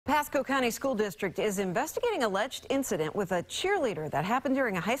The Pasco County School District is investigating alleged incident with a cheerleader that happened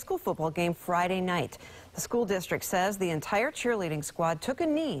during a high school football game Friday night. The school district says the entire cheerleading squad took a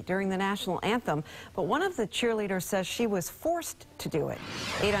knee during the national anthem, but one of the cheerleaders says she was forced to do it.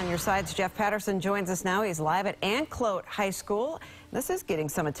 8 on your side's Jeff Patterson joins us now. He's live at Anclote High School. This is getting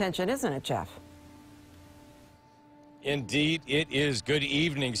some attention, isn't it, Jeff? Indeed, it is. Good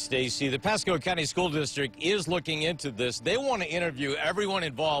evening, Stacy. The Pasco County School District is looking into this. They want to interview everyone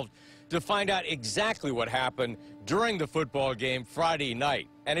involved to find out exactly what happened during the football game Friday night.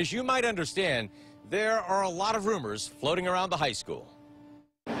 And as you might understand, there are a lot of rumors floating around the high school.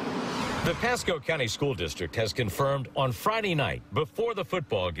 The Pasco County School District has confirmed on Friday night, before the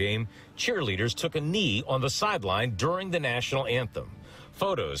football game, cheerleaders took a knee on the sideline during the national anthem.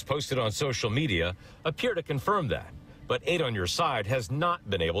 Photos posted on social media appear to confirm that. But 8 on your side has not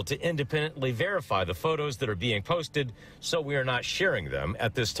been able to independently verify the photos that are being posted, so we are not sharing them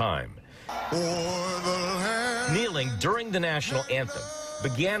at this time. Kneeling during the national anthem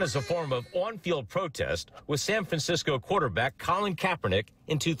began as a form of on-field protest with San Francisco quarterback Colin Kaepernick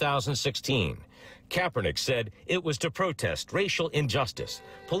in 2016. Kaepernick said it was to protest racial injustice,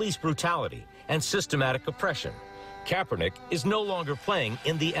 police brutality, and systematic oppression. Kaepernick is no longer playing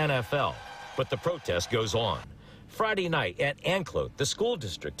in the NFL, but the protest goes on. Friday night at Anclote, the school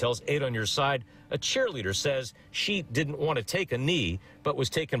district tells 8 on your side a cheerleader says she didn't want to take a knee, but was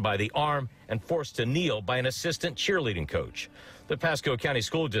taken by the arm and forced to kneel by an assistant cheerleading coach. The Pasco County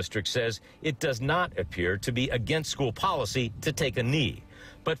School District says it does not appear to be against school policy to take a knee,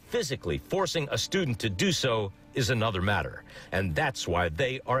 but physically forcing a student to do so is another matter. And that's why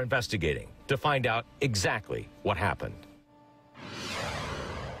they are investigating to find out exactly what happened.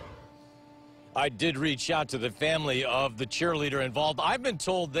 I did reach out to the family of the cheerleader involved. I've been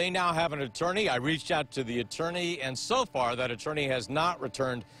told they now have an attorney. I reached out to the attorney, and so far that attorney has not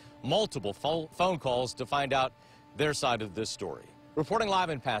returned multiple phone calls to find out their side of this story. Reporting live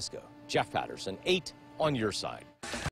in Pasco, Jeff Patterson, 8 on your side.